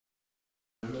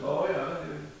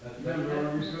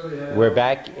We're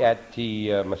back at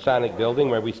the Masonic building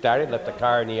where we started, left the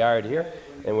car in the yard here,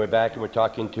 and we're back and we're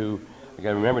talking to, I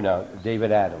gotta remember now,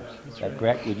 David Adams. Is that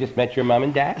correct? You just met your mom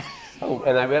and dad? Oh,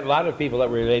 and I met a lot of people that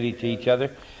were related to each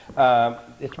other.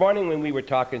 This morning when we were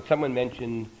talking, someone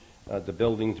mentioned the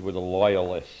buildings were the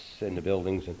loyalists in the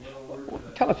buildings. And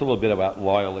tell us a little bit about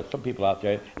loyalists. Some people out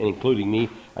there, and including me,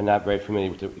 are not very familiar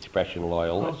with the expression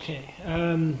loyalist. Okay.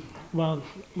 Well,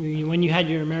 when you had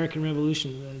your American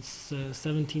Revolution, that's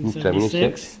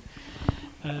 1776,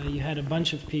 you had a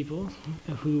bunch of people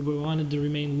who wanted to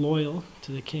remain loyal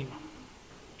to the king.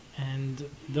 And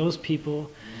those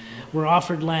people were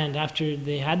offered land after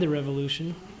they had the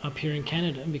revolution up here in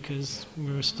Canada because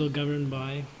we were still governed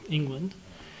by England.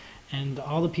 And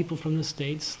all the people from the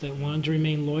States that wanted to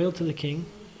remain loyal to the king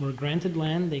were granted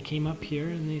land. They came up here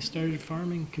and they started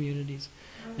farming communities.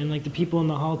 And like the people in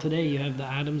the hall today, you have the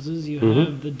Adamses, you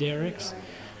have the Derricks.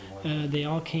 They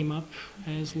all came up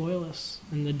as loyalists.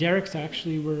 And the Derricks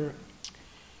actually were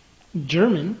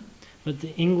German, but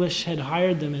the English had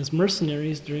hired them as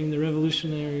mercenaries during the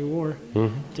Revolutionary War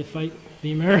to fight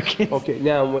the Americans. Okay,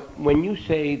 now when you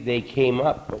say they came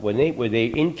up, were they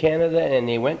in Canada and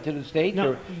they went to the States?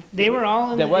 No, or they were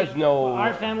all in there was no...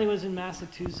 Our family was in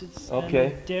Massachusetts, okay.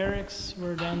 And the Derricks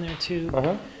were down there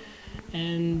too.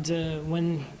 And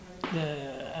when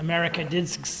America did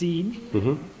succeed,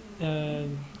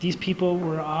 these people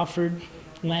were offered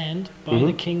land by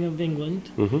the King of England,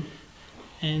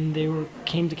 and they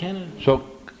came to Canada. So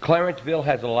Clarenceville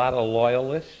has a lot of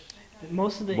loyalists?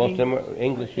 Most of them were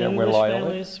English, were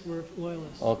loyalists? families were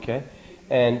loyalists. Okay.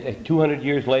 And 200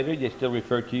 years later, they still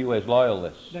refer to you as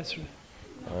loyalists? That's right.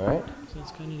 All right. So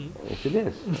it's kind of neat. Yes, it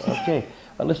is. Okay.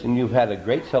 Listen, you've had a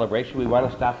great celebration. We want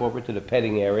to stop over to the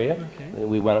petting area. Okay.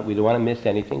 We don't want to miss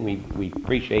anything. We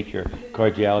appreciate your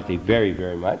cordiality very,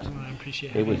 very much. Oh, I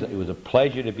appreciate it. It was a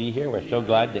pleasure to be here. We're so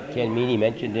glad that Ken Meany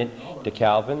mentioned it to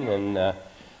Calvin, and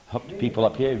hope the people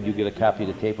up here, if you get a copy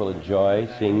of the tape, will enjoy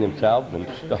seeing themselves and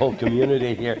the whole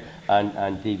community here on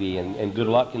TV. And good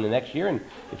luck in the next year. And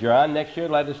if you're on next year,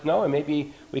 let us know, and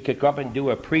maybe we could go up and do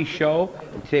a pre-show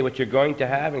and say what you're going to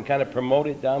have and kind of promote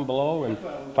it down below and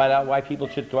find out why people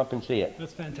should come up and see it.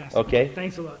 That's fantastic. Okay?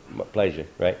 Thanks a lot. My pleasure,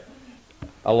 right?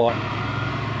 A lot.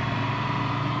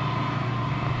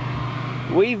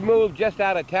 We've moved just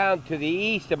out of town to the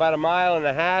east about 1.5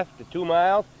 miles to 2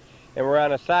 miles, and we're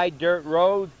on a side dirt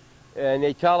road. And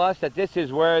they tell us that this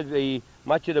is where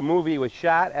much of the movie was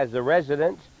shot, as the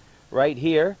residence, right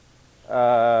here,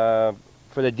 for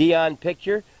the Dion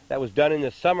picture that was done in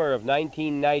the summer of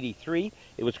 1993.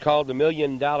 It was called The $1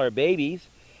 Million Babies.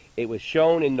 It was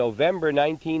shown in November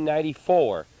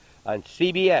 1994 on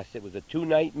CBS. It was a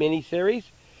 2-night miniseries.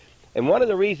 And one of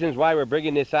the reasons why we're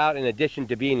bringing this out, in addition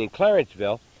to being in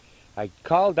Clarenceville, I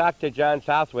called Dr. John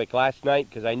Southwick last night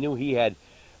because I knew he had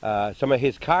some of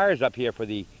his cars up here for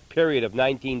the period of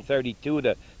 1932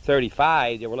 to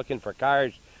 35. They were looking for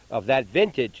cars of that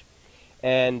vintage,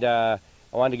 and I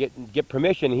wanted to get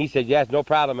permission. He said yes, no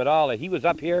problem at all. He was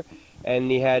up here, and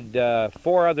he had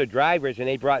 4 other drivers, and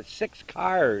they brought 6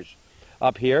 cars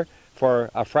up here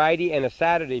for a Friday and a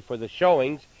Saturday for the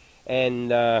showings. And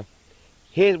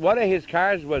one of his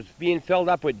cars was being filled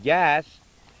up with gas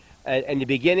in the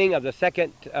beginning of the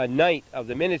second night of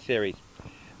the miniseries.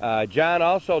 John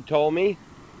also told me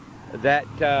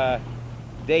that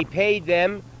they paid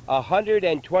them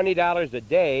 $120 a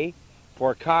day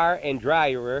for car and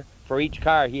driver for each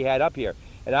car he had up here.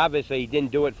 And obviously he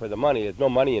didn't do it for the money. There's no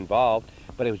money involved,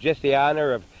 but it was just the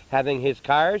honor of having his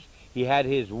cars. He had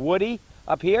his Woody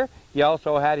up here. He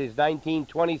also had his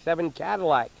 1927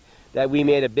 Cadillac that we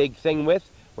made a big thing with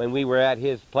when we were at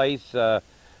his place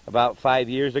about 5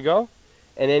 years ago.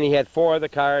 And then he had 4 other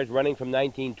cars running from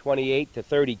 1928 to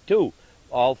 32,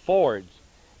 all Fords.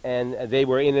 And they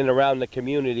were in and around the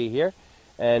community here.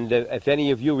 And if any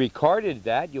of you recorded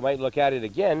that, you might look at it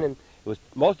again. And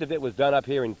most of it was done up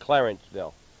here in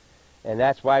Clarenceville. And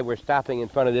that's why we're stopping in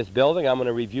front of this building. I'm going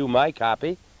to review my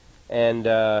copy. And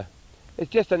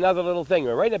it's just another little thing.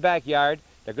 We're right in the backyard.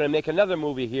 They're going to make another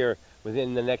movie here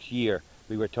within the next year,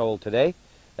 we were told today.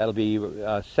 That'll be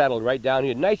settled right down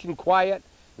here. Nice and quiet,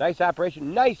 nice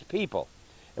operation, nice people.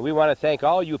 And we want to thank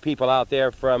all you people out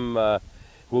there from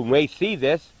who may see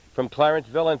this from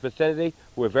Clarenceville and vicinity,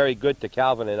 who were very good to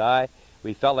Calvin and I.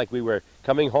 We felt like we were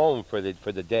coming home for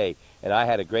the day. And I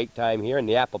had a great time here, and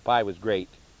the apple pie was great.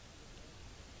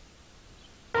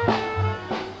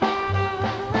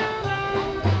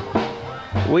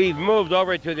 We've moved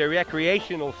over to the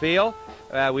recreational field.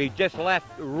 We just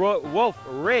left Wolf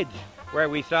Ridge where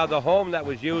we saw the home that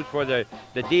was used for the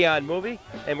Dion movie.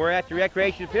 And we're at the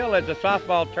recreation field. There's a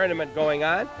softball tournament going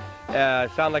on.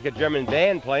 Sound like a German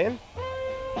band playing.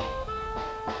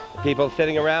 People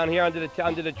sitting around here under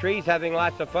the trees having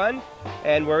lots of fun.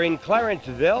 And we're in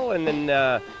Clarenceville, and then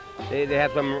they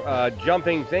have some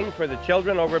jumping thing for the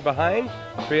children over behind.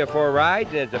 3 or 4 rides,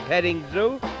 and there's a petting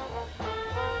zoo.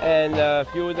 And a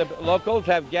few of the locals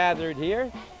have gathered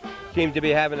here. Seem to be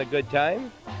having a good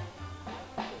time.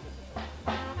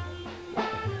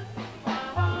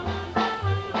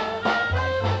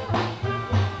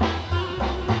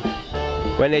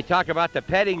 When they talk about the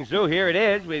petting zoo, here it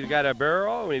is. We've got a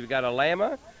burro, we've got a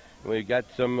llama, we've got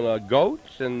some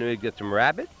goats, and we've got some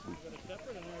rabbits.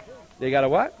 They got a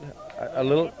what?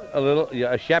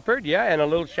 A shepherd, yeah, and a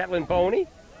little Shetland pony.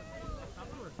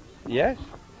 Yes.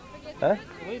 Huh?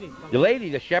 The lady,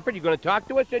 the shepherd. You going to talk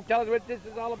to us and tell us what this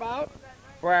is all about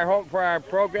for our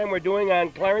program we're doing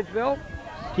on Clarenceville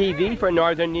TV for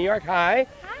Northern New York. Hi.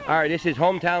 All right, this is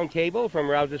Hometown Cable from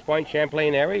Rouse's Point,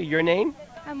 Champlain area. Your name?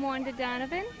 I'm Wanda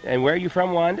Donovan. And where are you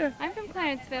from, Wanda? I'm from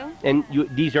Clarenceville. And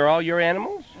these are all your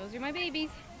animals? Those are my babies.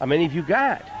 How many have you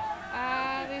got?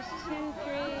 There's 2,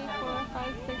 3, 4,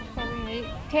 5, 6, 7, 8,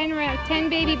 10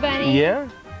 baby bunnies. Yeah.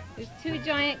 There's 2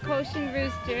 giant Cochin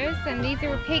roosters, and these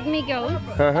are pygmy goats.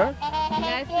 Uh-huh.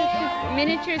 That's a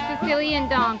miniature Sicilian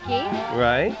donkey.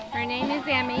 Right. Her name is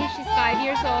Emmy. She's 5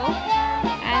 years old.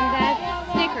 And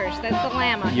that's Snickers. That's the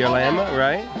llama. Your llama,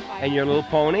 right? And your little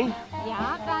pony?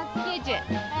 Yeah, that's Gidget.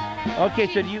 Okay,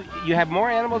 so you have more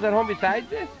animals at home besides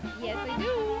this? Yes, I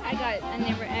do. I got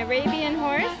an Arabian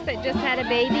horse that just had a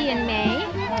baby in May.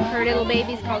 Her little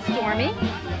baby's called Stormy.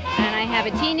 And I have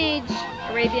a teenage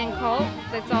Arabian colt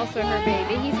that's also her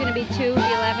baby. He's going to be 2 the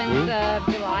 11th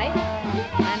of July.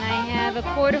 And I have a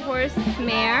quarter horse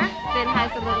mare that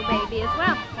has a little baby as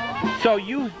well. So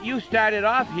you started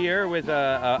off here with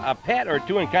a pet or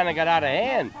two and kind of got out of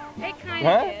hand. It kind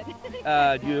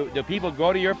of did. Do people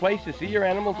go to your place to see your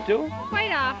animals too?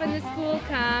 Quite often the school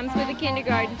comes with the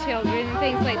kindergarten children and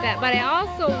things like that. But I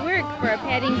also work for a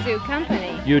petting zoo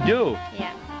company. You do?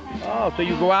 Yeah. Oh, so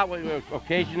you go out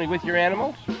occasionally with your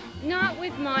animals? Not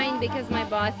with mine because my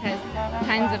boss has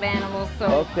tons of animals.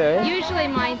 So usually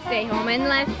mine stay home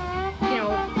unless, you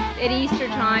know, at Easter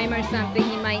time or something,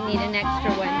 he might need an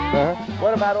extra one.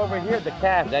 What about over here, the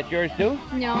calf? That's yours too?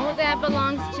 No, that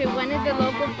belongs to one of the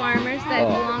local farmers. That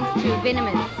belongs to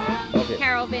Vinemans. Okay.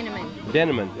 Carol Vineman.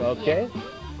 Vineman, okay. Yes.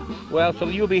 Well, so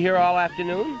you'll be here all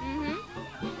afternoon?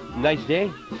 Nice day.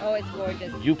 Oh, it's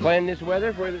gorgeous. Did you plan this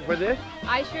weather for this?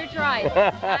 I sure tried.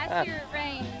 Last year it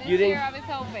rained. This year I was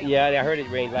hoping. Yeah, I heard it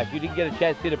rained last. You didn't get a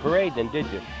chance to see the parade then, did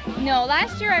you? No,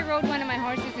 last year I rode one of my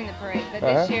horses in the parade, but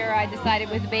this year I decided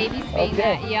with the babies being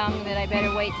that young that I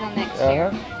better wait till next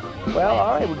year. Well,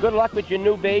 all right. Well, good luck with your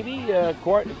new baby,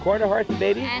 quarter horse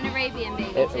baby. And Arabian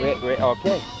baby too.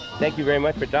 Okay. Thank you very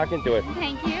much for talking to us.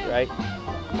 Thank you. Right.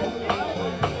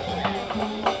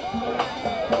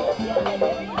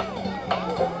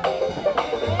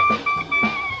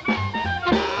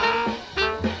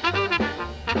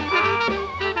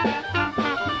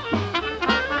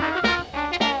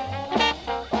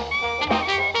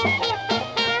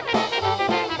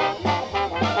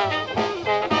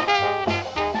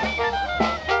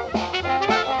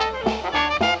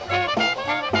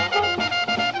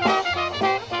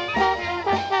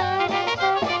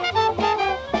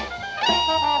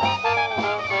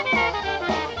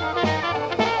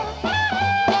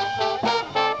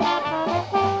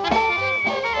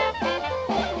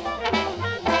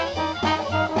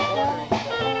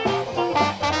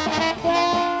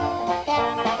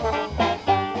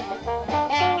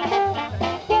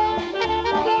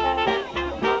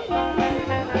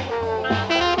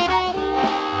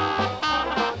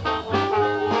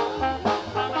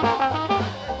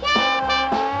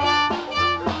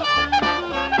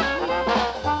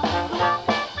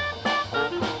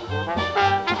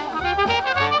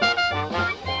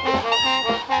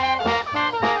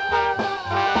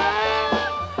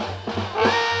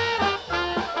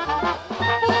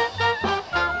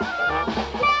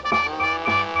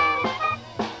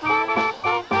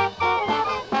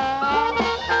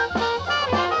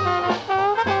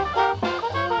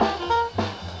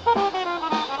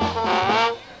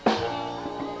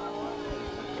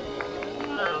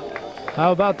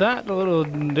 How about that? A little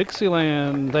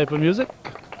Dixieland type of music,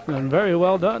 and very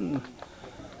well done.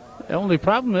 The only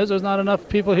problem is there's not enough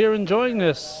people here enjoying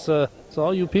this. So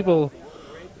all you people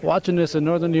watching this in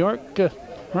Northern New York,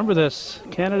 remember this,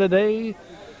 Canada Day,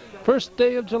 1st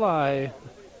day of July,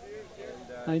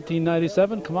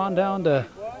 1997. Come on down to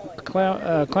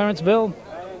Clarenceville.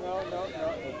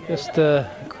 Just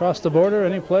cross the border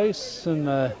any place and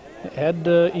head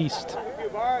east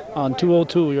on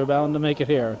 202. You're bound to make it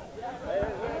here.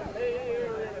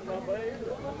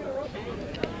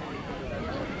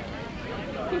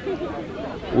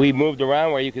 We moved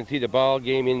around where you can see the ball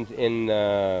game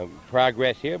in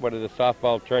progress here. One of the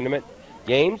softball tournament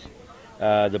games.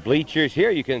 The bleachers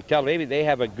here, you can tell maybe they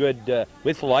have a good,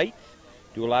 with lights,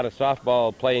 do a lot of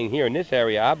softball playing here in this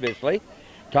area, obviously.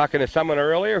 Talking to someone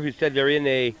earlier who said they're in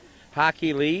a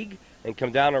hockey league and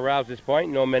come down to Rouse's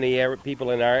Point, know many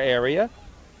people in our area,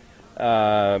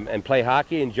 and play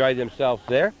hockey, enjoy themselves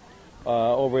there.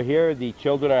 Over here, the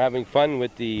children are having fun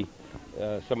with the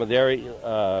some of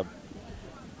their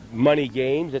money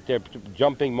games that they're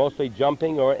jumping, mostly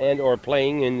jumping or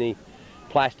playing in the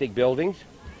plastic buildings.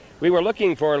 We were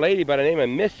looking for a lady by the name of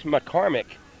Miss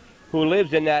McCormick who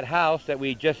lives in that house that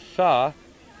we just saw.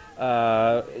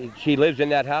 She lives in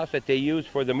that house that they use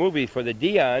for the movies, for the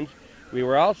Dions. We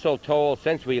were also told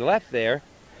since we left there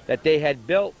that they had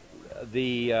built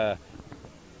the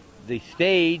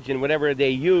stage and whatever they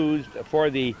used for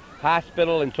the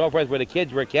hospital and so forth where the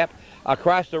kids were kept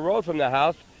across the road from the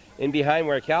house in behind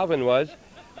where Calvin was,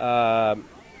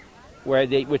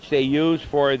 which they used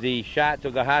for the shots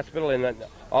of the hospital and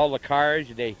all the cars.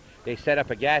 They set up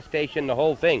a gas station, the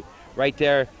whole thing, right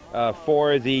there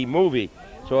for the movie.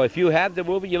 So if you have the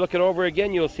movie, you look it over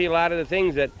again, you'll see a lot of the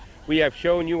things that we have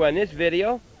shown you on this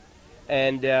video,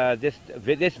 and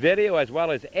this video as well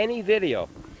as any video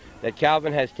that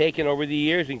Calvin has taken over the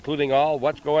years, including all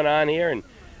what's going on here, and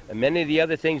many of the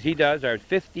other things he does are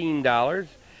 $15.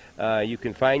 You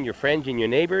can find your friends and your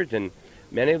neighbors and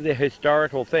many of the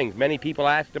historical things. Many people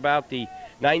asked about the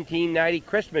 1990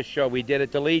 Christmas show we did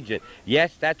at the Legion.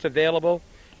 Yes, that's available.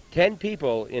 10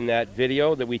 people in that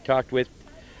video that we talked with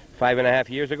 5.5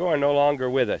 years ago are no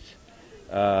longer with us.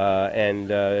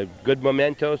 Good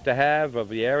mementos to have of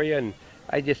the area, and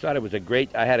I just thought it was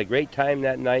I had a great time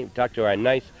that night. Talked to our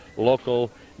nice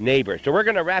local neighbors. So we're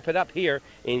going to wrap it up here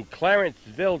in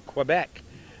Clarenceville, Quebec.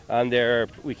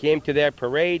 We came to their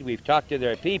parade. We've talked to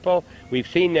their people. We've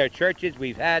seen their churches.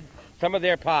 We've had some of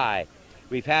their pie.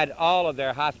 We've had all of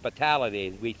their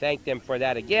hospitality. We thank them for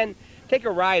that again. Take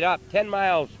a ride up 10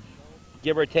 miles,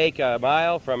 give or take a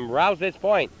mile from Rouse's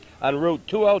Point on Route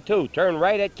 202. Turn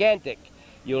right at Cantic.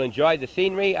 You'll enjoy the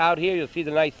scenery out here. You'll see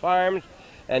the nice farms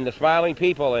and the smiling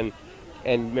people. And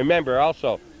remember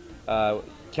also,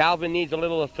 Calvin needs a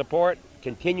little support,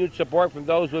 continued support from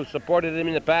those who have supported him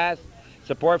in the past,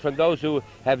 support from those who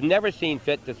have never seen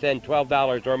fit to send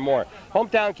 $12 or more.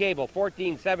 Hometown Cable,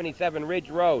 1477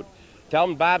 Ridge Road. Tell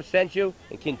them Bob sent you,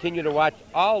 and continue to watch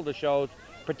all the shows,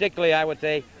 particularly, I would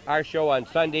say, our show on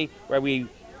Sunday, where we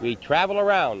travel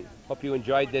around. Hope you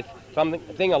enjoyed this,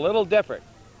 something a little different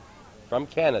from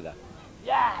Canada.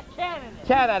 Yeah, Canada.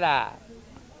 Canada.